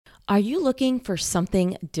Are you looking for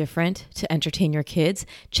something different to entertain your kids?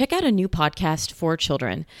 Check out a new podcast for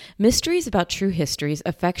children. Mysteries About True Histories,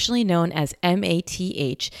 affectionately known as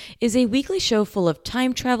MATH, is a weekly show full of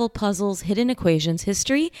time travel, puzzles, hidden equations,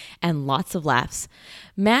 history, and lots of laughs.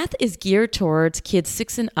 Math is geared towards kids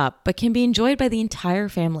 6 and up, but can be enjoyed by the entire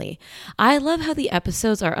family. I love how the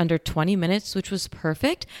episodes are under 20 minutes, which was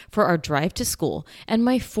perfect for our drive to school, and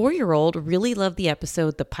my 4-year-old really loved the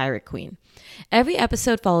episode The Pirate Queen. Every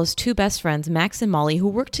episode follows two best friends, Max and Molly, who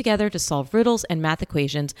work together to solve riddles and math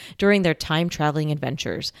equations during their time-traveling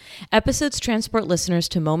adventures. Episodes transport listeners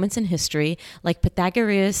to moments in history like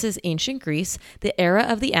Pythagoras' ancient Greece, the era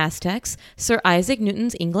of the Aztecs, Sir Isaac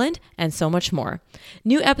Newton's England, and so much more.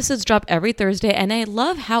 New episodes drop every Thursday, and I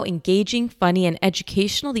love how engaging, funny, and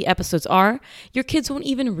educational the episodes are. Your kids won't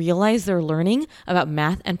even realize they're learning about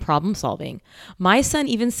math and problem solving. My son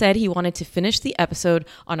even said he wanted to finish the episode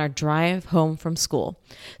on our drive home from school.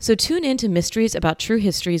 So tune in to Mysteries About True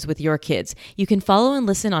Histories with your kids. You can follow and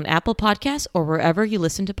listen on Apple Podcasts or wherever you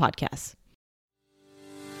listen to podcasts.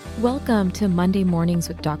 Welcome to Monday Mornings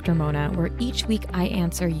with Dr. Mona, where each week I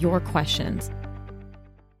answer your questions.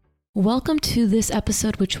 Welcome to this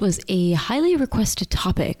episode, which was a highly requested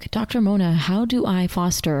topic. Dr. Mona, how do I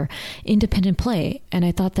foster independent play? And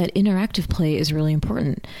I thought that interactive play is really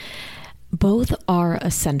important. Both are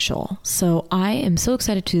essential. So I am so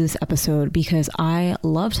excited to do this episode because I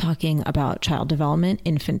love talking about child development,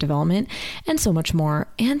 infant development, and so much more,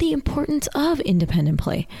 and the importance of independent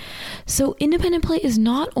play. So independent play is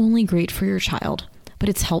not only great for your child, but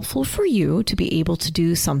it's helpful for you to be able to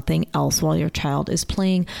do something else while your child is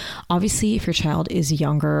playing. Obviously, if your child is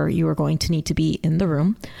younger, you are going to need to be in the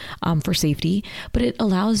room for safety, but it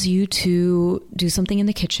allows you to do something in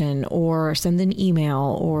the kitchen or send an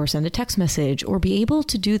email or send a text message or be able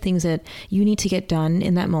to do things that you need to get done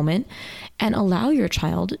in that moment and allow your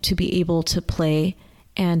child to be able to play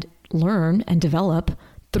and learn and develop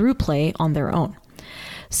through play on their own.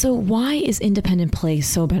 So why is independent play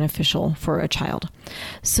so beneficial for a child?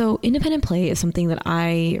 So independent play is something that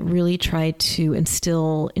I really try to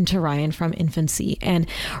instill into Ryan from infancy. And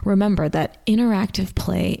remember that interactive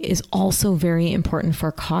play is also very important for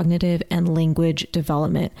cognitive and language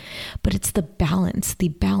development. But it's the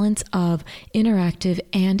balance of interactive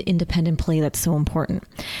and independent play that's so important.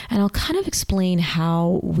 And I'll kind of explain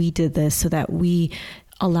how we did this so that we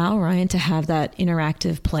allow Ryan to have that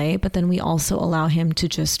interactive play, but then we also allow him to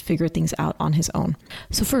just figure things out on his own.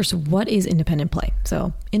 So first, what is independent play?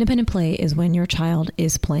 So independent play is when your child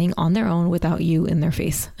is playing on their own without you in their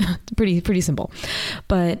face. pretty simple,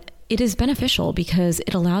 but it is beneficial because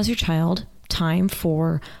it allows your child time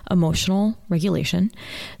for emotional regulation.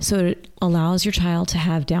 So it allows your child to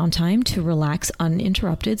have downtime to relax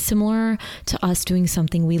uninterrupted, similar to us doing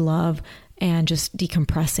something we love and just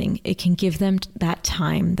decompressing. It can give them that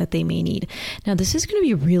time that they may need. Now, this is going to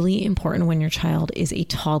be really important when your child is a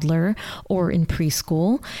toddler or in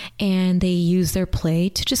preschool and they use their play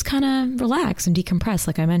to just kind of relax and decompress,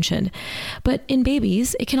 like I mentioned. But in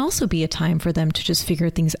babies, it can also be a time for them to just figure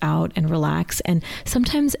things out and relax. And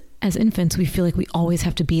sometimes as infants, we feel like we always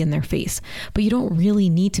have to be in their face, but you don't really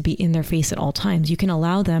need to be in their face at all times. You can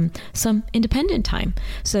allow them some independent time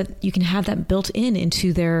so that you can have that built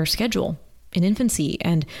into their schedule in infancy,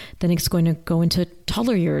 and then it's going to go into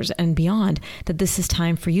toddler years and beyond, that this is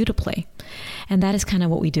time for you to play. And that is kind of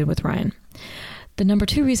what we did with Ryan. The number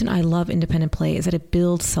 2 reason I love independent play is that it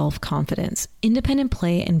builds self-confidence. Independent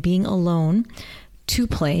play and being alone to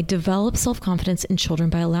play develops self-confidence in children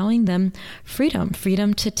by allowing them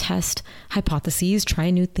freedom to test hypotheses, try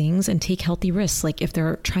new things, and take healthy risks. Like if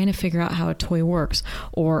they're trying to figure out how a toy works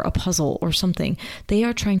or a puzzle or something, they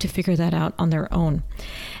are trying to figure that out on their own.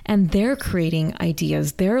 And they're creating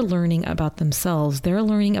ideas. They're learning about themselves. They're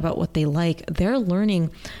learning about what they like. They're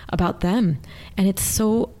learning about them. And it's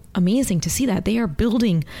so amazing to see that. They are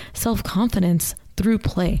building self-confidence through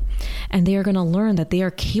play, and they are going to learn that they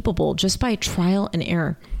are capable just by trial and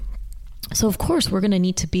error. So of course, we're going to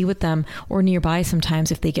need to be with them or nearby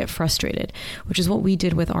sometimes if they get frustrated, which is what we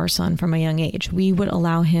did with our son from a young age. We would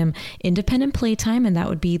allow him independent playtime, and that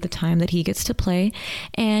would be the time that he gets to play.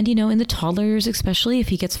 And, in the toddler years, especially if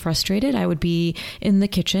he gets frustrated, I would be in the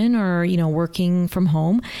kitchen or, working from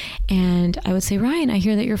home. And I would say, Ryan, I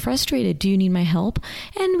hear that you're frustrated. Do you need my help?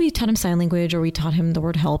 And we taught him sign language, or we taught him the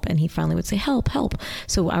word help. And he finally would say, help.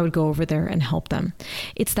 So I would go over there and help them.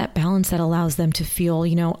 It's that balance that allows them to feel,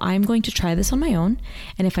 I'm going to try this on my own.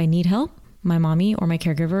 And if I need help, my mommy or my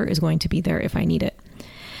caregiver is going to be there if I need it.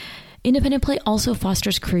 Independent play also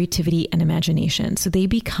fosters creativity and imagination. So they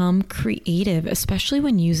become creative, especially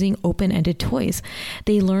when using open-ended toys.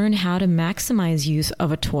 They learn how to maximize use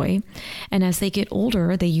of a toy. And as they get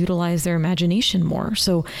older, they utilize their imagination more.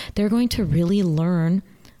 So they're going to really learn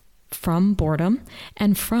from boredom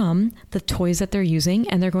and from the toys that they're using,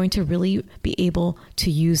 and they're going to really be able to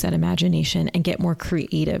use that imagination and get more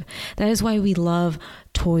creative. That is why we love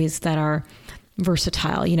toys that are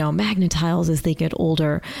versatile, Magna-Tiles as they get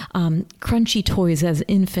older, crunchy toys as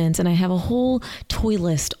infants. And I have a whole toy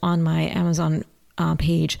list on my Amazon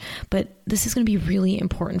page, but this is going to be really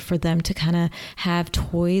important for them to kind of have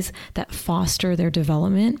toys that foster their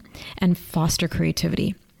development and foster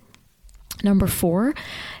creativity. Number 4,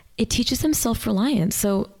 it teaches them self-reliance.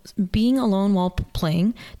 So being alone while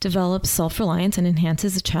playing develops self-reliance and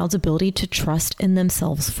enhances a child's ability to trust in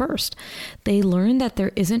themselves first. They learn that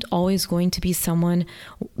there isn't always going to be someone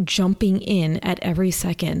jumping in at every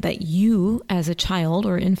second, that you as a child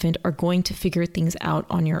or infant are going to figure things out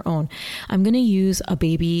on your own. I'm going to use a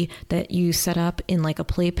baby that you set up in like a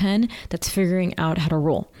playpen that's figuring out how to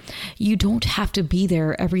roll. You don't have to be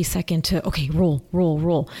there every second to, okay, roll, roll,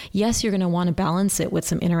 roll. Yes, you're going to want to balance it with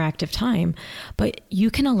some interactive time, but you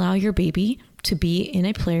can allow your baby to be in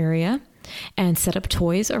a play area and set up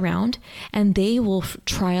toys around, and they will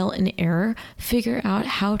trial and error, figure out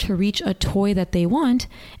how to reach a toy that they want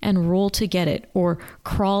and roll to get it or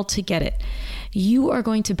crawl to get it. You are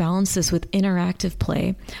going to balance this with interactive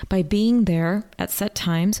play by being there at set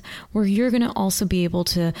times where you're going to also be able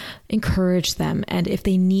to encourage them. And if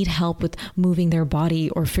they need help with moving their body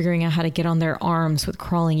or figuring out how to get on their arms with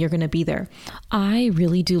crawling, you're going to be there. I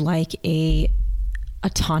really do like a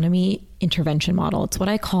autonomy intervention model. It's what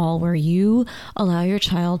I call where you allow your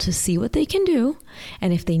child to see what they can do.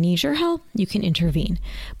 And if they need your help, you can intervene.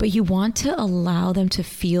 But you want to allow them to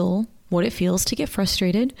feel what it feels to get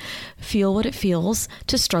frustrated, feel what it feels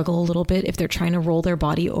to struggle a little bit if they're trying to roll their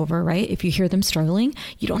body over, right? If you hear them struggling,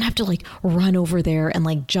 you don't have to like run over there and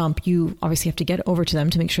like jump. You obviously have to get over to them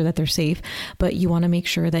to make sure that they're safe, but you want to make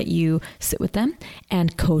sure that you sit with them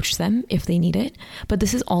and coach them if they need it. But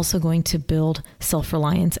this is also going to build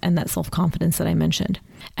self-reliance and that self-confidence that I mentioned.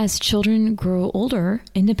 As children grow older,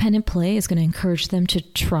 independent play is going to encourage them to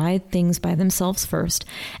try things by themselves first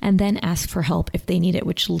and then ask for help if they need it,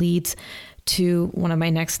 which leads to one of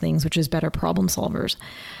my next things, which is better problem solvers.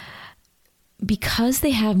 Because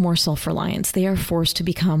they have more self-reliance, they are forced to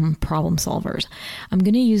become problem solvers. I'm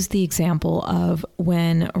going to use the example of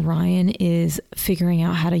when Ryan is figuring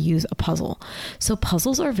out how to use a puzzle. So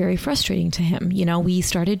puzzles are very frustrating to him. We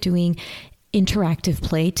started doing interactive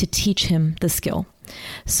play to teach him the skill.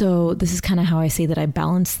 So this is kind of how I say that I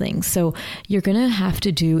balance things. So you're going to have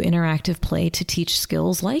to do interactive play to teach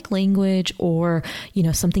skills like language or,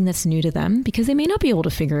 something that's new to them, because they may not be able to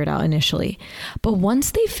figure it out initially. But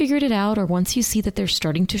once they've figured it out, or once you see that they're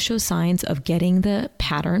starting to show signs of getting the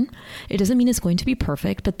pattern, it doesn't mean it's going to be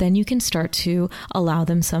perfect, but then you can start to allow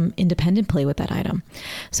them some independent play with that item.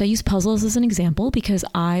 So I use puzzles as an example because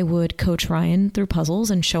I would coach Ryan through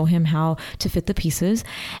puzzles and show him how to fit the pieces.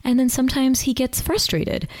 And then sometimes he gets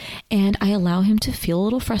frustrated and I allow him to feel a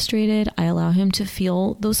little frustrated. I allow him to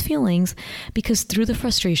feel those feelings because through the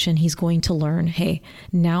frustration, he's going to learn, hey,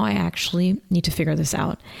 now I actually need to figure this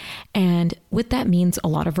out. And with that means a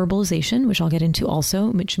lot of verbalization, which I'll get into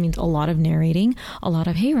also, which means a lot of narrating, a lot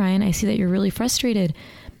of, hey, Ryan, I see that you're really frustrated.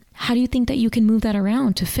 How do you think that you can move that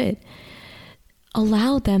around to fit?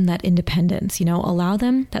 Allow them that independence, allow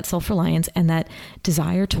them that self-reliance and that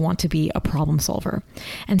desire to want to be a problem solver.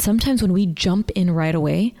 And sometimes when we jump in right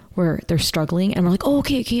away where they're struggling and we're like, oh,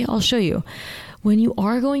 okay, I'll show you. When you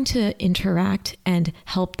are going to interact and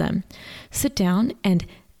help them, sit down and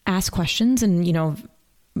ask questions and,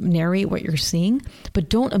 narrate what you're seeing, but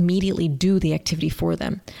don't immediately do the activity for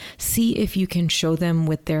them. See if you can show them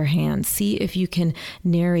with their hands. See if you can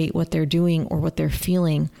narrate what they're doing or what they're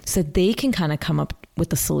feeling so that they can kind of come up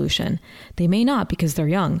with the solution. They may not because they're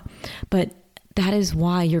young, but that is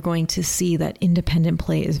why you're going to see that independent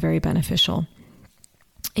play is very beneficial.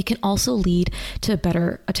 It can also lead to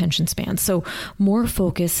better attention span. So more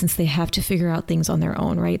focus since they have to figure out things on their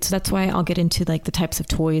own, right? So that's why I'll get into like the types of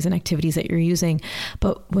toys and activities that you're using.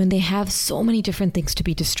 But when they have so many different things to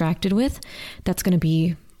be distracted with, that's going to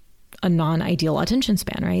be a non-ideal attention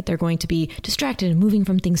span, right? They're going to be distracted and moving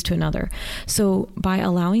from things to another. So by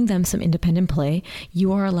allowing them some independent play,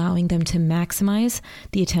 you are allowing them to maximize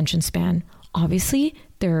the attention span. Obviously,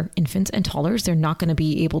 they're infants and toddlers. They're not going to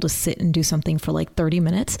be able to sit and do something for like 30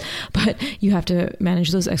 minutes, but you have to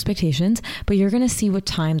manage those expectations. But you're going to see with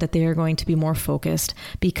time that they are going to be more focused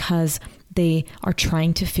because they are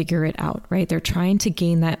trying to figure it out, right? They're trying to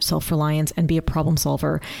gain that self-reliance and be a problem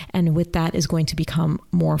solver. And with that is going to become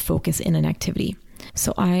more focus in an activity.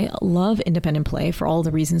 So I love independent play for all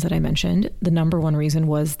the reasons that I mentioned. The number one reason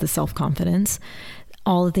was the self-confidence.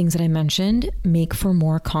 All the things that I mentioned make for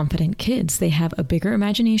more confident kids. They have a bigger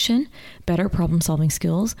imagination, better problem-solving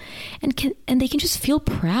skills, and they can just feel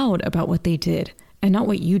proud about what they did and not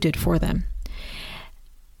what you did for them.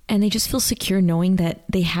 And they just feel secure knowing that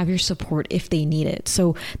they have your support if they need it.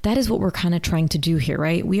 So that is what we're kind of trying to do here,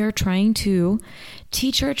 right? We are trying to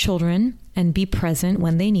teach our children and be present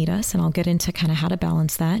when they need us. And I'll get into kind of how to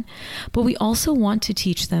balance that. But we also want to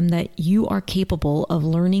teach them that you are capable of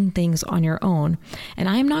learning things on your own. And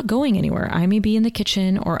I'm not going anywhere. I may be in the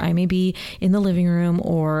kitchen, or I may be in the living room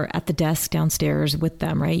or at the desk downstairs with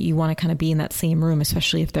them, right? You want to kind of be in that same room,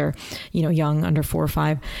 especially if they're, young, under 4 or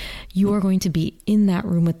 5. You are going to be in that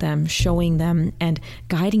room with them, showing them and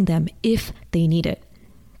guiding them if they need it.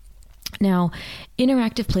 Now,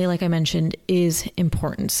 interactive play, like I mentioned, is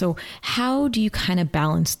important. So how do you kind of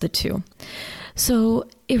balance the two? So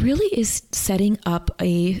it really is setting up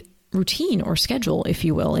a routine or schedule, if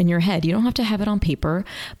you will, in your head. You don't have to have it on paper,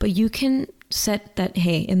 but you can set that,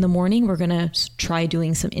 hey, in the morning, we're going to try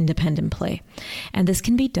doing some independent play. And this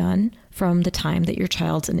can be done from the time that your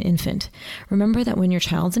child's an infant. Remember that when your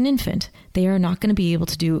child's an infant, they are not going to be able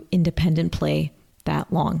to do independent play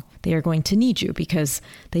that long. They are going to need you, because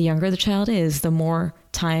the younger the child is, the more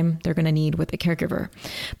time they're going to need with a caregiver.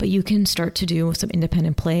 But you can start to do some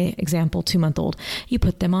independent play. Example, 2-month-old. You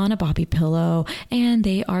put them on a bobby pillow and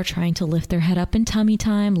they are trying to lift their head up in tummy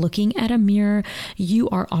time, looking at a mirror. You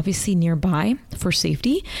are obviously nearby for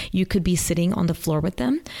safety. You could be sitting on the floor with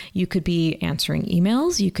them. You could be answering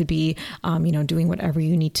emails. You could be, doing whatever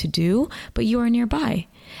you need to do, but you are nearby.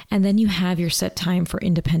 And then you have your set time for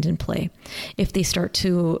independent play. If they start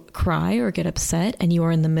to cry or get upset and you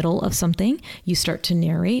are in the middle of something, you start to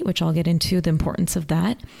narrate, which I'll get into the importance of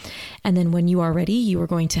that. And then when you are ready, you are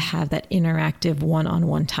going to have that interactive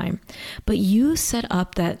one-on-one time. But you set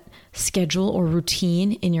up that schedule or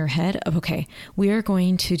routine in your head of, okay, we are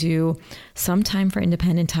going to do some time for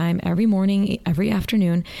independent time every morning, every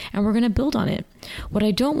afternoon, and we're going to build on it. What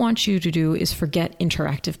I don't want you to do is forget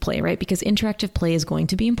interactive play, right? Because interactive play is going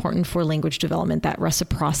to be important for language development, that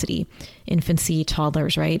reciprocity, infancy,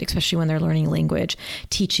 toddlers, right? Especially when they're learning language,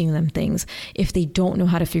 teaching them things. If they don't know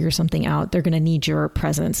how to figure something out, they're going to need your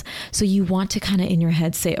presence. So you want to kind of in your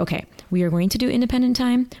head say, okay, we are going to do independent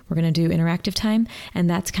time, we're going to do interactive time, and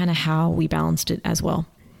that's kind of how we balanced it as well.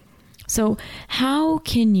 So how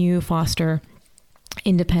can you foster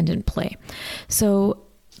independent play? So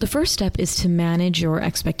the first step is to manage your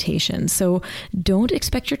expectations. So don't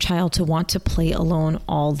expect your child to want to play alone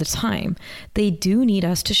all the time. They do need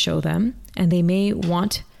us to show them, and they may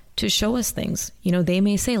want to show us things. They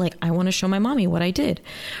may say, like, I want to show my mommy what I did.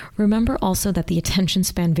 Remember also that the attention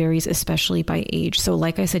span varies, especially by age. So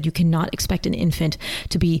like I said, you cannot expect an infant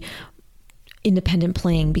to be independent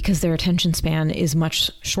playing because their attention span is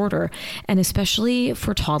much shorter. And especially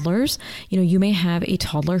for toddlers, you may have a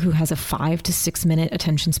toddler who has a 5 to 6 minute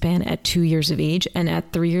attention span at 2 years of age. And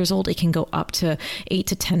at 3 years old, it can go up to 8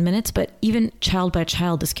 to 10 minutes, but even child by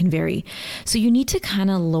child, this can vary. So you need to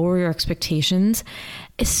kind of lower your expectations,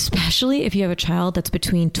 especially if you have a child that's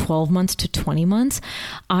between 12 months to 20 months.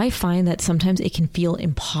 I find that sometimes it can feel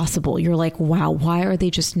impossible. You're like, wow, why are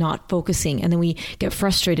they just not focusing? And then we get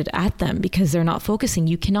frustrated at them because they're not focusing.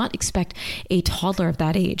 You cannot expect a toddler of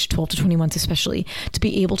that age, 12 to 20 months especially, to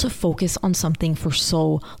be able to focus on something for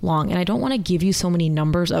so long. And I don't want to give you so many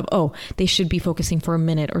numbers of, they should be focusing for a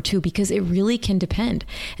minute or two, because it really can depend.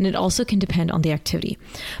 And it also can depend on the activity.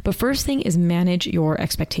 But first thing is manage your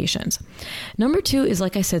expectations. Number 2 is,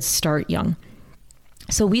 like I said, start young.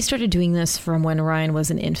 So we started doing this from when Ryan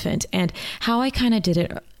was an infant, and how I kind of did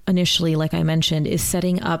it initially, like I mentioned, is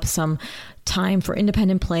setting up some time for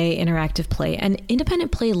independent play, interactive play. And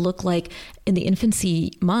independent play looked like, in the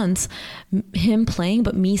infancy months, him playing,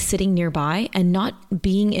 but me sitting nearby and not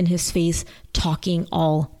being in his face talking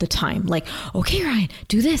all the time. Like, okay, Ryan,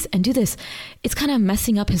 do this and do this. It's kind of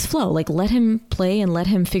messing up his flow. Like, let him play and let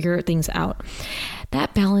him figure things out.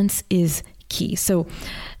 That balance is key. So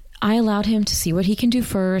I allowed him to see what he can do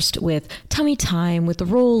first with tummy time, with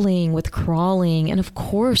rolling, with crawling. And of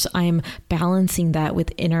course, I'm balancing that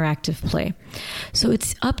with interactive play. So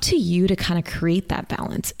it's up to you to kind of create that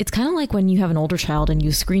balance. It's kind of like when you have an older child and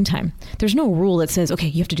use screen time. There's no rule that says, okay,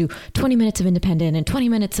 you have to do 20 minutes of independent and 20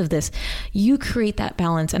 minutes of this. You create that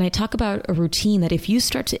balance. And I talk about a routine that if you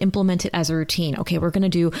start to implement it as a routine, okay, we're going to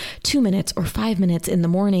do 2 minutes or 5 minutes in the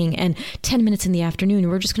morning and 10 minutes in the afternoon.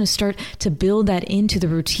 We're just going to start to build that into the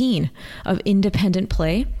routine. routine of independent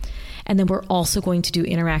play, and then we're also going to do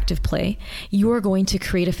interactive play, you are going to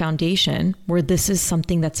create a foundation where this is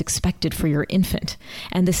something that's expected for your infant,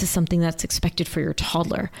 and this is something that's expected for your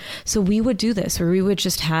toddler. So we would do this where we would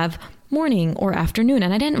just have morning or afternoon.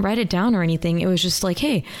 And I didn't write it down or anything. It was just like,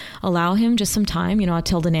 hey, allow him just some time. I'll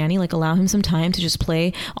tell the nanny, allow him some time to just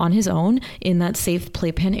play on his own in that safe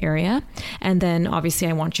playpen area. And then obviously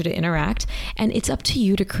I want you to interact, and it's up to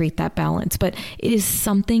you to create that balance. But it is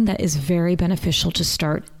something that is very beneficial to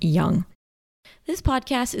start young. This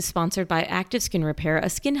podcast is sponsored by Active Skin Repair, a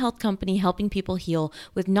skin health company helping people heal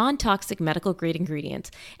with non-toxic medical-grade ingredients.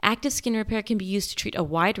 Active Skin Repair can be used to treat a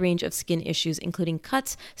wide range of skin issues, including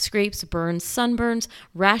cuts, scrapes, burns, sunburns,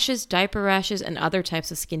 rashes, diaper rashes, and other types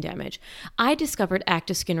of skin damage. I discovered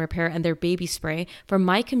Active Skin Repair and their baby spray from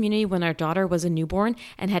my community when our daughter was a newborn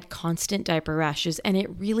and had constant diaper rashes, and it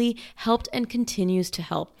really helped and continues to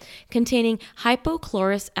help. Containing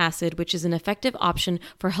hypochlorous acid, which is an effective option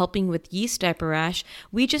for helping with yeast diaper rash,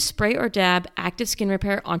 we just spray or dab Active Skin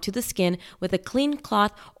Repair onto the skin with a clean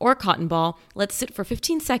cloth or cotton ball, let sit for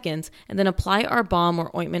 15 seconds, and then apply our balm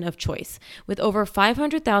or ointment of choice. With over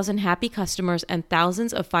 500,000 happy customers and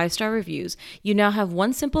thousands of 5-star reviews, you now have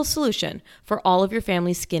one simple solution for all of your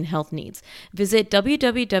family's skin health needs. Visit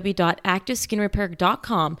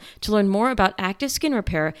www.activeskinrepair.com to learn more about Active Skin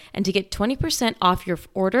Repair and to get 20% off your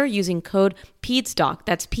order using code PEDSDOC.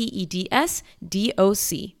 That's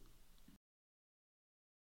PEDSDOC.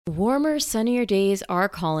 Warmer, sunnier days are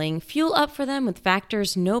calling. Fuel up for them with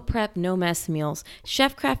Factor's no prep, no mess meals.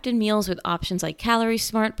 Chef-crafted meals with options like Calorie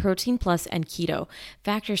Smart, Protein Plus, and Keto.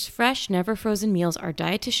 Factor's fresh, never frozen meals are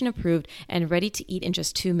dietitian approved and ready to eat in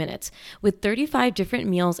just 2 minutes. With 35 different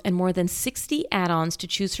meals and more than 60 add-ons to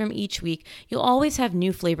choose from each week, you'll always have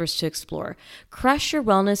new flavors to explore. Crush your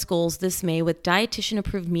wellness goals this May with dietitian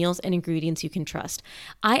approved meals and ingredients you can trust.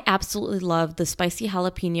 I absolutely love the spicy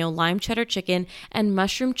jalapeno, lime cheddar chicken, and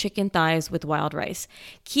mushroom chicken thighs with wild rice.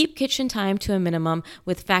 Keep kitchen time to a minimum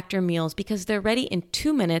with Factor meals because they're ready in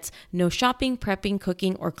 2 minutes, no shopping, prepping,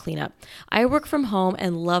 cooking, or cleanup. I work from home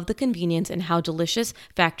and love the convenience and how delicious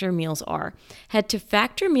Factor meals are. Head to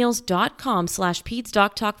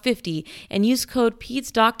factormeals.com/PedsDocTalk50 and use code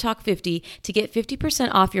PedsDocTalk50 to get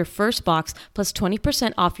 50% off your first box plus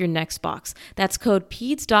 20% off your next box. That's code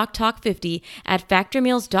PedsDocTalk50 at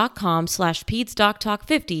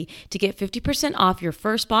factormeals.com/PedsDocTalk50 to get 50% off your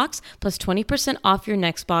first box plus 20% off your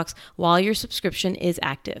next box while your subscription is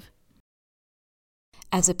active.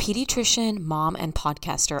 As a pediatrician, mom, and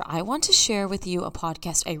podcaster, I want to share with you a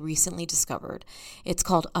podcast I recently discovered. It's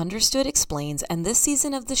called Understood Explains, and this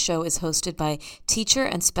season of the show is hosted by teacher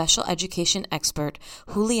and special education expert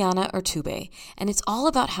Juliana Urtubey, and it's all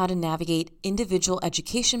about how to navigate individual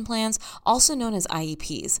education plans, also known as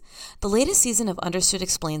IEPs. The latest season of Understood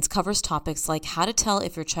Explains covers topics like how to tell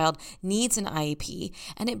if your child needs an IEP,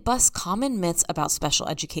 and it busts common myths about special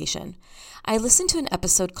education. I listened to an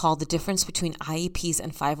episode called The Difference Between IEPs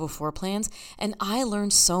and 504 plans, and I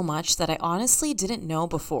learned so much that I honestly didn't know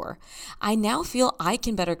before. I now feel I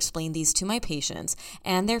can better explain these to my patients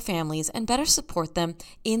and their families and better support them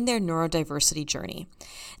in their neurodiversity journey.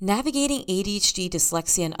 Navigating ADHD,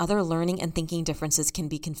 dyslexia, and other learning and thinking differences can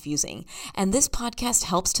be confusing, and this podcast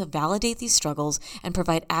helps to validate these struggles and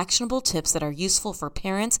provide actionable tips that are useful for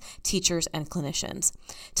parents, teachers, and clinicians.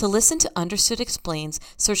 To listen to Understood Explains,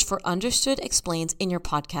 search for Understood Explains in your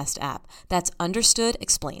podcast app. That's Understood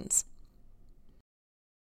Explains.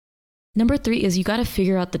 Number 3 is you got to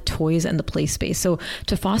figure out the toys and the play space. So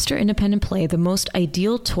to foster independent play, the most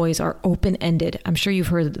ideal toys are open-ended. I'm sure you've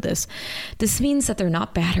heard of this. This means that they're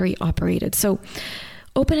not battery operated. So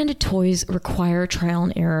open-ended toys require trial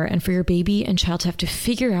and error, and for your baby and child to have to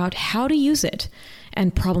figure out how to use it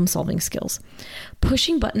and problem-solving skills.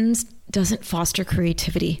 Pushing buttons doesn't foster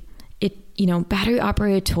creativity. Battery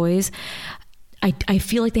operated toys, I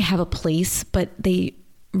feel like they have a place, but they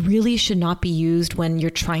really should not be used when you're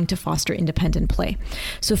trying to foster independent play.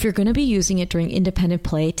 So if you're going to be using it during independent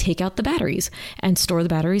play, take out the batteries and store the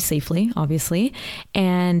batteries safely, obviously,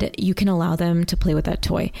 and you can allow them to play with that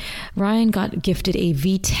toy. Ryan got gifted a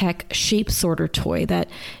VTech shape sorter toy that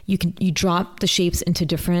you drop the shapes into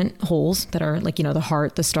different holes that are like, the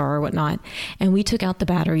heart, the star, or whatnot. And we took out the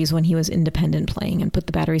batteries when he was independent playing and put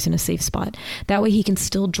the batteries in a safe spot. That way he can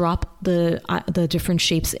still drop the different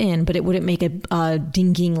shapes in, but it wouldn't make a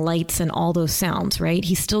dingy lights and all those sounds, right?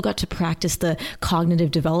 He still got to practice the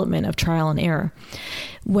cognitive development of trial and error.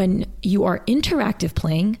 When you are interactive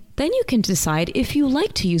playing, then you can decide if you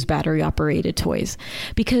like to use battery operated toys,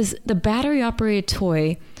 because the battery operated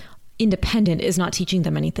toy independent is not teaching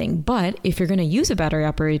them anything. But if you're going to use a battery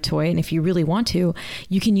operated toy, and if you really want to,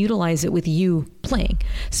 you can utilize it with you playing.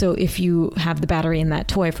 So if you have the battery in that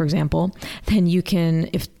toy, for example, then you can,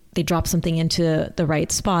 if they drop something into the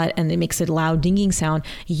right spot and it makes a loud dinging sound,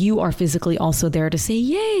 you are physically also there to say,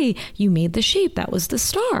 yay, you made the shape. That was the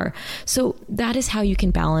star. So that is how you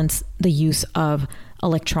can balance the use of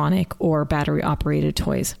electronic or battery operated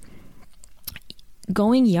toys.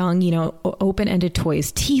 Going young, open-ended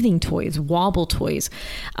toys, teething toys, wobble toys,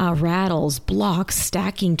 rattles, blocks,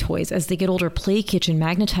 stacking toys. As they get older, play kitchen,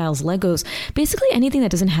 Magna-Tiles, Legos, basically anything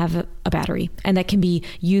that doesn't have a battery and that can be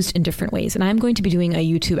used in different ways. And I'm going to be doing a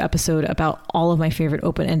YouTube episode about all of my favorite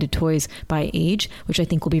open-ended toys by age, which I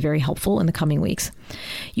think will be very helpful in the coming weeks.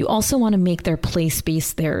 You also want to make their play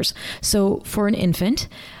space theirs. So for an infant,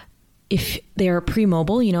 if they're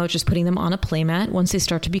pre-mobile, just putting them on a playmat. Once they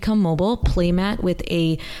start to become mobile, playmat with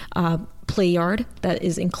a play yard that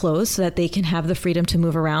is enclosed so that they can have the freedom to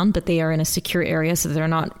move around, but they are in a secure area so they're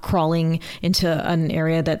not crawling into an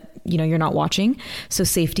area that you're not watching. So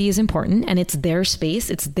safety is important, and it's their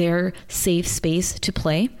space. It's their safe space to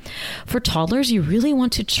play. For toddlers, you really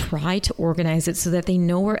want to try to organize it so that they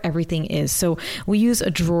know where everything is. So we use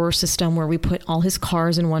a drawer system where we put all his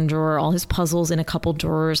cars in one drawer, all his puzzles in a couple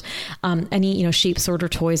drawers, any, shape sorter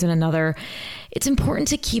toys in another. It's important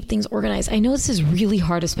to keep things organized. I know this is really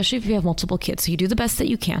hard, especially if you have multiple kids. So you do the best that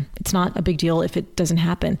you can. It's not a big deal if it doesn't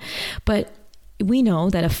happen. But we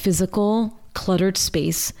know that a physical cluttered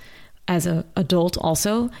space as an adult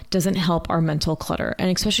also doesn't help our mental clutter.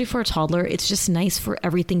 And especially for a toddler, it's just nice for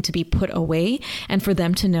everything to be put away and for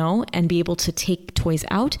them to know and be able to take toys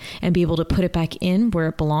out and be able to put it back in where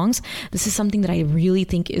it belongs. This is something that I really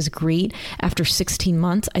think is great after 16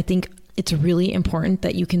 months. I think it's really important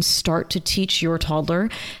that you can start to teach your toddler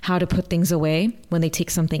how to put things away when they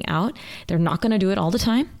take something out. They're not going to do it all the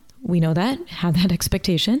time. We know that, have that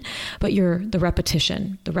expectation, but the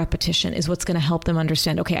repetition is what's going to help them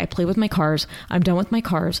understand, okay, I play with my cars. I'm done with my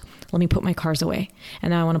cars. Let me put my cars away.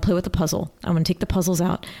 And now I want to play with the puzzle. I want to take the puzzles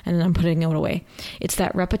out and then I'm putting it away. It's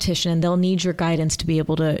that repetition, and they'll need your guidance to be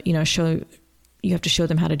able to, you have to show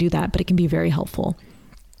them how to do that, but it can be very helpful.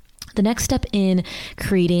 The next step in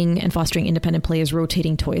creating and fostering independent play is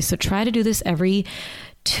rotating toys. So try to do this every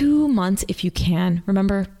 2 months if you can.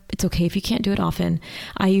 Remember, it's okay if you can't do it often.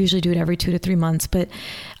 I usually do it every 2 to 3 months, but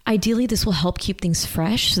ideally this will help keep things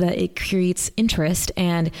fresh so that it creates interest,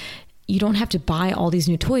 and you don't have to buy all these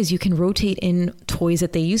new toys. You can rotate in toys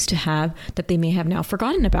that they used to have that they may have now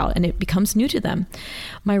forgotten about, and it becomes new to them.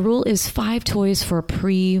 My rule is 5 toys for a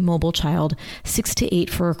pre-mobile child, 6 to 8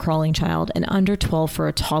 for a crawling child, and under 12 for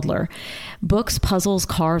a toddler. Books, puzzles,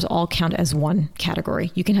 cars all count as one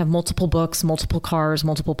category. You can have multiple books, multiple cars,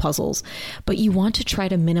 multiple puzzles, but you want to try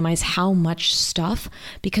to minimize how much stuff,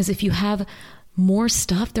 because if you have more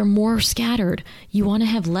stuff, they're more scattered. You want to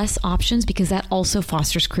have less options because that also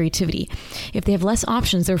fosters creativity. If they have less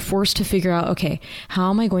options, they're forced to figure out, okay, how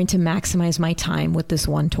am I going to maximize my time with this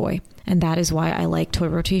one toy? And that is why I like toy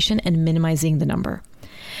rotation and minimizing the number.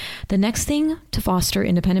 The next thing to foster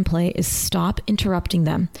independent play is stop interrupting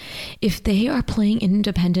them. If they are playing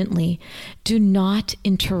independently, do not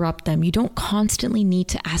interrupt them. You don't constantly need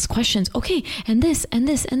to ask questions. Okay, and this, and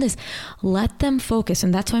this, and this. Let them focus.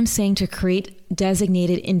 And that's why I'm saying to create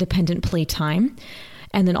designated independent play time,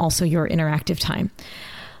 and then also your interactive time.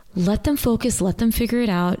 Let them focus, let them figure it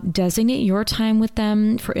out, designate your time with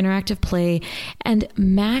them for interactive play, and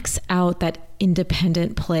max out that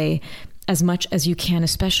independent play as much as you can,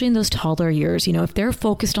 especially in those toddler years. If they're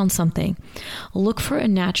focused on something, look for a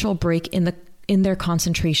natural break in their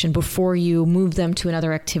concentration before you move them to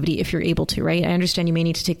another activity if you're able to, right? I understand you may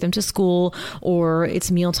need to take them to school or it's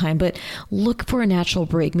mealtime, but look for a natural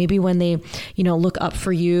break. Maybe when they, look up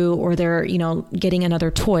for you or they're, getting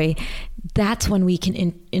another toy, that's when we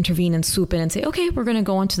can intervene and swoop in and say, okay, we're going to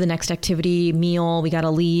go on to the next activity, meal, we got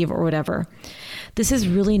to leave or whatever. This is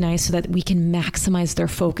really nice so that we can maximize their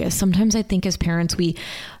focus. Sometimes I think as parents, we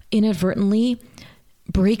inadvertently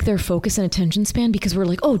break their focus and attention span because we're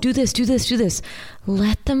like, oh, do this, do this, do this.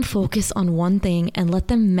 Let them focus on one thing and let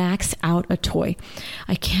them max out a toy.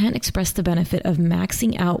 I can't express the benefit of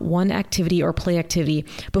maxing out one activity or play activity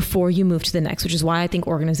before you move to the next, which is why I think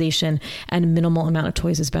organization and minimal amount of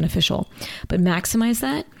toys is beneficial. But maximize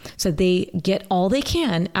that so they get all they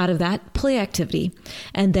can out of that play activity,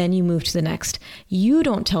 and then you move to the next. You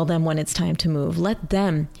don't tell them when it's time to move. Let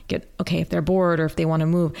them get, okay, if they're bored or if they want to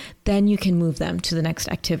move, then you can move them to the next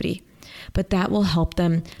activity. But that will help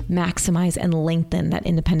them maximize and lengthen that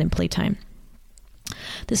independent playtime.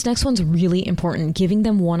 This next one's really important, giving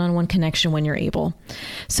them one-on-one connection when you're able.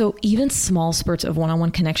 So even small spurts of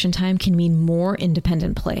one-on-one connection time can mean more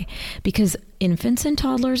independent play, because infants and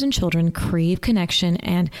toddlers and children crave connection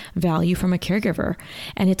and value from a caregiver,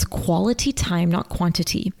 and it's quality time, not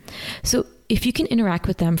quantity. So if you can interact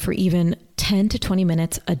with them for even 10 to 20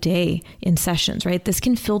 minutes a day in sessions, right? This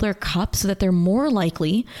can fill their cup so that they're more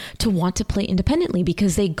likely to want to play independently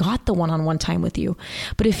because they got the one-on-one time with you.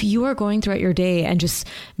 But if you are going throughout your day and just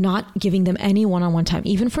not giving them any one-on-one time,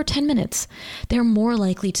 even for 10 minutes, they're more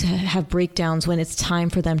likely to have breakdowns when it's time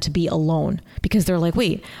for them to be alone because they're like,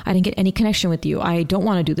 wait, I didn't get any connection with you. I don't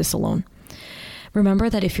want to do this alone. Remember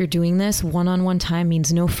that if you're doing this, one-on-one time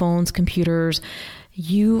means no phones, computers,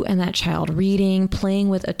 you and that child reading, playing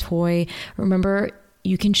with a toy. Remember,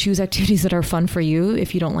 you can choose activities that are fun for you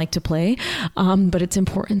if you don't like to play, but it's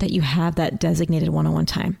important that you have that designated one-on-one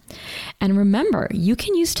time. And remember, you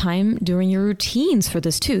can use time during your routines for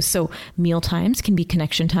this too. So meal times can be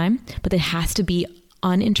connection time, but it has to be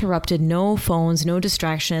uninterrupted, no phones, no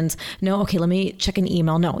distractions, no, okay, let me check an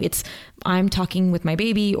email. No, it's I'm talking with my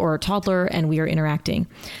baby or toddler and we are interacting.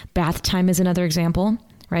 Bath time is another example,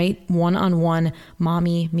 right? One-on-one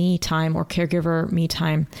mommy, me time or caregiver, me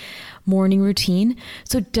time. Morning routine.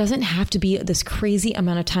 So it doesn't have to be this crazy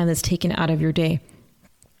amount of time that's taken out of your day.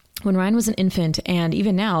 When Ryan was an infant, and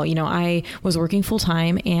even now, I was working full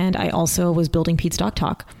time and I also was building Pete's Dog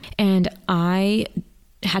Talk. And I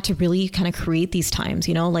had to really kind of create these times,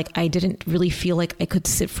 I didn't really feel like I could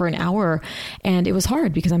sit for an hour, and it was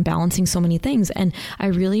hard because I'm balancing so many things. And I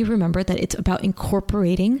really remember that it's about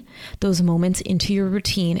incorporating those moments into your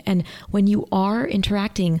routine. And when you are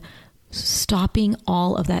interacting, stopping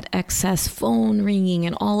all of that excess phone ringing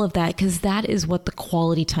and all of that, because that is what the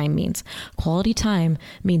quality time means. Quality time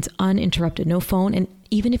means uninterrupted, no phone. And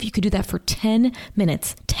even if you could do that for 10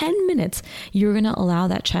 minutes, you're going to allow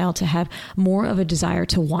that child to have more of a desire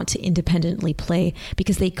to want to independently play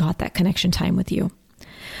because they got that connection time with you.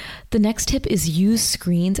 The next tip is use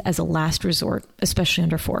screens as a last resort, especially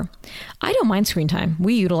under 4. I don't mind screen time.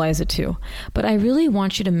 We utilize it too, but I really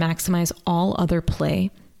want you to maximize all other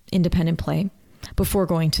play, independent play, before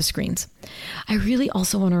going to screens. I really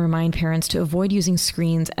also want to remind parents to avoid using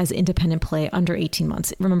screens as independent play under 18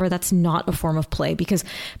 months. Remember, that's not a form of play because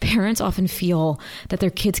parents often feel that their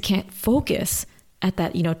kids can't focus at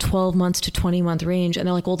that, 12 months to 20 month range. And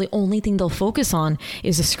they're like, well, the only thing they'll focus on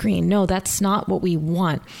is a screen. No, that's not what we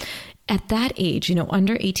want. At that age,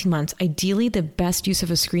 under 18 months, ideally the best use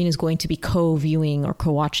of a screen is going to be co-viewing or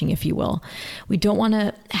co-watching, if you will. We don't want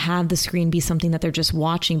to have the screen be something that they're just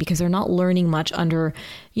watching because they're not learning much under,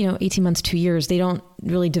 18 months, 2 years. They don't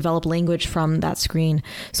really develop language from that screen.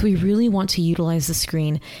 So we really want to utilize the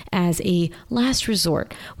screen as a last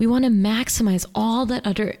resort. We want to maximize all that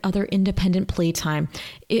other independent play time,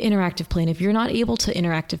 interactive play. And if you're not able to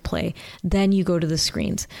interactive play, then you go to the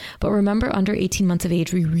screens. But remember, under 18 months of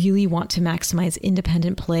age, we really want to maximize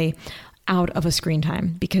independent play out of a screen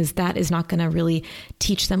time because that is not going to really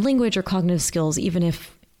teach them language or cognitive skills, even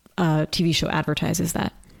if a TV show advertises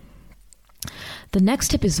that. The next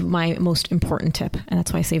tip is my most important tip, and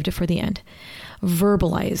that's why I saved it for the end.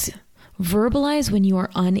 Verbalize. Verbalize when you are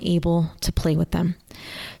unable to play with them.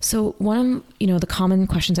 So one of, the common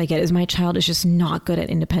questions I get is my child is just not good at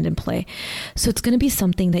independent play. So it's going to be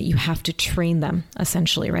something that you have to train them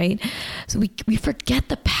essentially, right? So we forget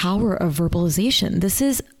the power of verbalization. This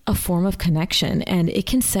is a form of connection and it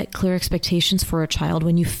can set clear expectations for a child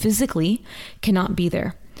when you physically cannot be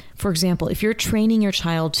there. For example, if you're training your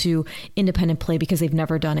child to independent play because they've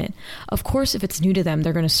never done it, of course, if it's new to them,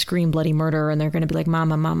 they're going to scream bloody murder and they're going to be like,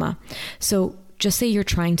 mama, mama. So just say you're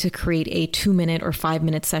trying to create a 2-minute or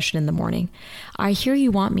 5-minute session in the morning. I hear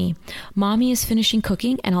you want me. Mommy is finishing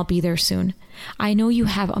cooking and I'll be there soon. I know you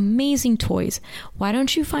have amazing toys. Why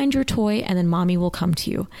don't you find your toy and then mommy will come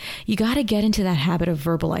to you? You got to get into that habit of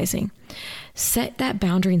verbalizing. Set that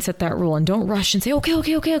boundary and set that rule and don't rush and say,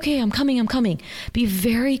 okay, I'm coming. Be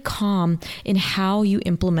very calm in how you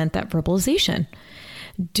implement that verbalization.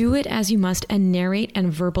 Do it as you must and narrate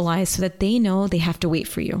and verbalize so that they know they have to wait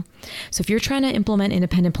for you. So if you're trying to implement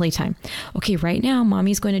independent playtime, okay, right now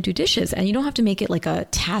mommy's going to do dishes and you don't have to make it like a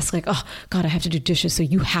task like, oh God, I have to do dishes. So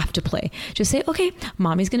you have to play. Just say, okay,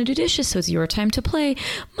 mommy's going to do dishes. So it's your time to play.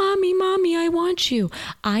 Mommy, I want you.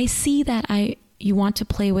 I see that you want to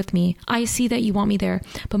play with me. I see that you want me there,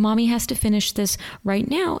 but mommy has to finish this right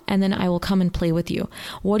now, and then I will come and play with you.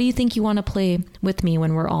 What do you think you want to play with me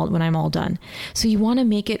when I'm all done? So you want to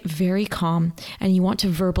make it very calm, and you want to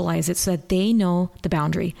verbalize it so that they know the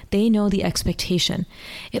boundary. They know the expectation.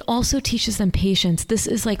 It also teaches them patience. This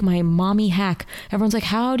is like my mommy hack. Everyone's like,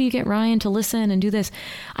 how do you get Ryan to listen and do this?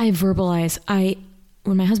 I verbalize.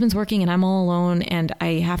 When my husband's working and I'm all alone and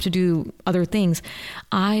I have to do other things,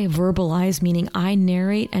 I verbalize, meaning I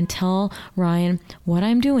narrate and tell Ryan what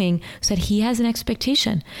I'm doing so that he has an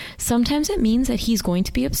expectation. Sometimes it means that he's going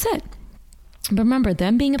to be upset. But remember,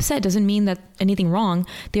 them being upset doesn't mean that anything wrong.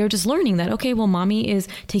 They're just learning that, okay, well, mommy is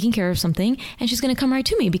taking care of something and she's going to come right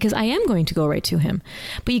to me because I am going to go right to him.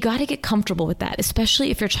 But you got to get comfortable with that, especially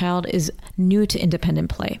if your child is new to independent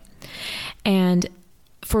play. And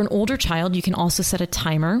for an older child, you can also set a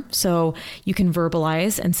timer. So you can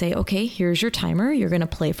verbalize and say, okay, here's your timer. You're going to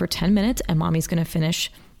play for 10 minutes and mommy's going to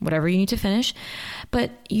finish whatever you need to finish. But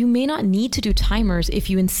you may not need to do timers if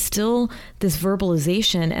you instill this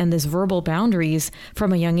verbalization and this verbal boundaries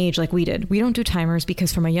from a young age like we did. We don't do timers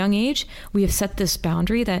because from a young age, we have set this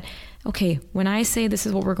boundary that, okay, when I say this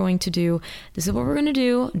is what we're going to do, this is what we're going to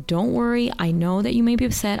do. Don't worry. I know that you may be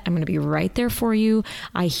upset. I'm going to be right there for you.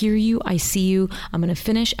 I hear you. I see you. I'm going to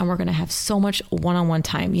finish and we're going to have so much one-on-one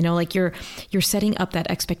time. Like you're setting up that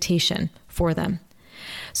expectation for them.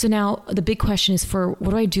 So now the big question is what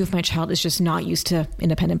do I do if my child is just not used to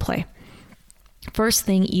independent play? First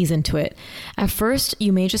thing, ease into it. At first,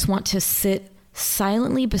 you may just want to sit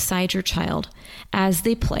silently beside your child as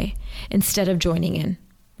they play instead of joining in,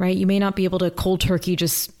 right? You may not be able to cold turkey,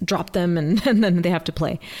 just drop them and then they have to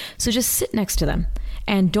play. So just sit next to them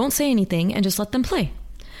and don't say anything and just let them play.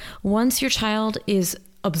 Once your child is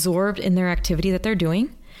absorbed in their activity that they're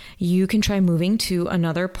doing, you can try moving to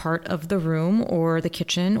another part of the room or the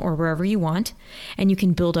kitchen or wherever you want, and you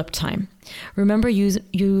can build up time. Remember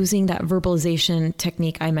using that verbalization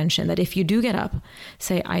technique I mentioned, that if you do get up,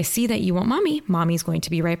 say, I see that you want mommy, mommy's going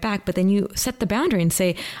to be right back. But then you set the boundary and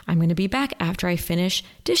say, I'm going to be back after I finish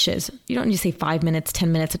dishes. You don't need to say 5 minutes,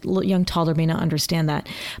 10 minutes. A young toddler may not understand that,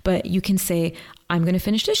 but you can say, I'm going to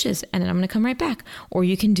finish dishes and then I'm going to come right back. Or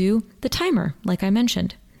you can do the timer, like I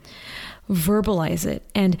mentioned. Verbalize it.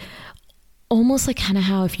 And almost like kind of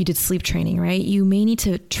how if you did sleep training, right? You may need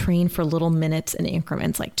to train for little minutes in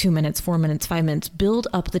increments, like 2 minutes, 4 minutes, 5 minutes, build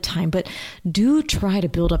up the time, but do try to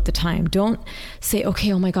build up the time. Don't say,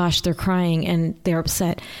 okay, oh my gosh, they're crying and they're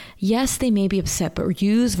upset. Yes, they may be upset, but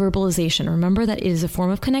use verbalization. Remember that it is a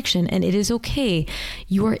form of connection and it is okay.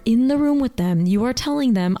 You are in the room with them. You are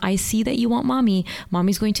telling them, I see that you want mommy.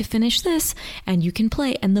 Mommy's going to finish this and you can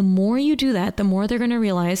play. And the more you do that, the more they're going to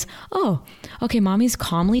realize, oh, okay, mommy's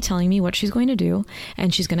calmly telling me what she's going to do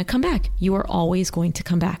and she's going to come back. You are always going to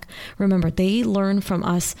come back. Remember, they learn from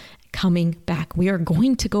us coming back. We are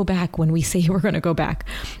going to go back when we say we're going to go back,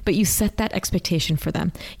 but you set that expectation for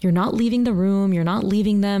them. You're not leaving the room. You're not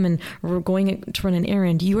leaving them and we're going to run an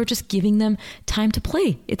errand. You are just giving them time to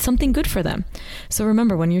play. It's something good for them. So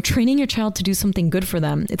remember, when you're training your child to do something good for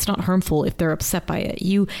them, it's not harmful if they're upset by it.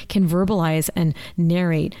 You can verbalize and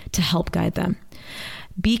narrate to help guide them.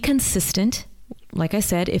 Be consistent. Like I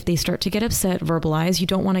said, if they start to get upset, verbalize. You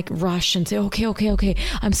don't want to rush and say, okay.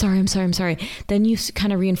 I'm sorry. Then you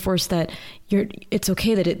kind of reinforce that it's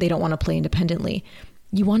okay that they don't want to play independently.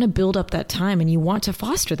 You want to build up that time and you want to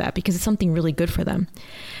foster that because it's something really good for them.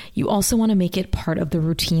 You also want to make it part of the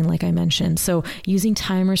routine, like I mentioned. So using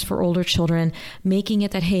timers for older children, making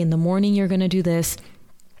it that, hey, in the morning, you're going to do this.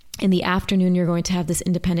 In the afternoon, you're going to have this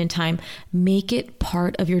independent time. Make it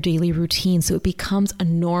part of your daily routine so it becomes a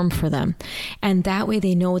norm for them. And that way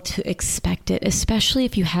they know to expect it, especially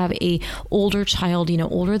if you have a older child,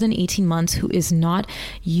 older than 18 months who is not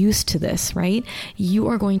used to this, right? You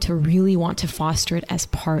are going to really want to foster it as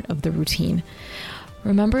part of the routine.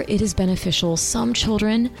 Remember, it is beneficial. Some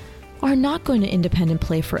children are not going to independent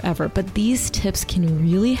play forever, but these tips can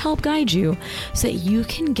really help guide you so that you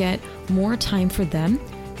can get more time for them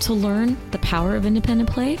to learn the power of independent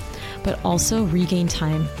play, but also regain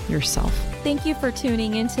time yourself. Thank you for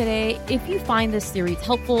tuning in today. If you find this series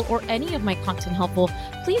helpful or any of my content helpful,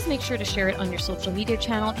 please make sure to share it on your social media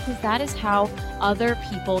channel because that is how other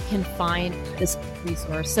people can find this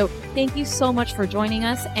resource. So thank you so much for joining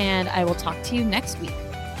us, and I will talk to you next week.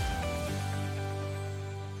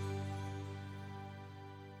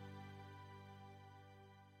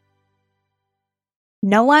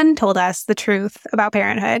 No one told us the truth about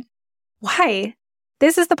parenthood. Why?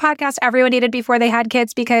 This is the podcast everyone needed before they had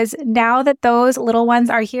kids because now that those little ones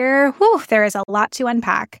are here, there is a lot to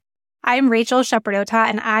unpack. I'm Rachel Shepardota,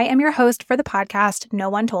 and I am your host for the podcast No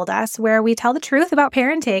One Told Us, where we tell the truth about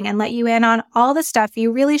parenting and let you in on all the stuff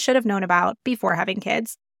you really should have known about before having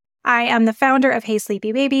kids. I am the founder of Hey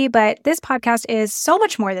Sleepy Baby, but this podcast is so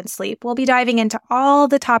much more than sleep. We'll be diving into all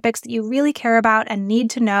the topics that you really care about and need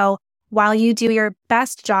to know while you do your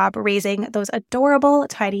best job raising those adorable,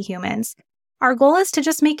 tiny humans. Our goal is to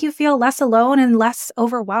just make you feel less alone and less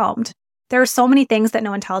overwhelmed. There are so many things that no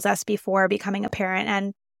one tells us before becoming a parent,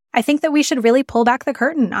 and I think that we should really pull back the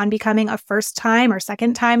curtain on becoming a first-time or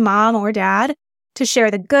second-time mom or dad to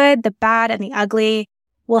share the good, the bad, and the ugly.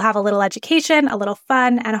 We'll have a little education, a little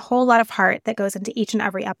fun, and a whole lot of heart that goes into each and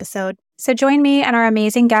every episode. So join me and our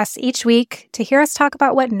amazing guests each week to hear us talk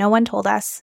about what no one told us.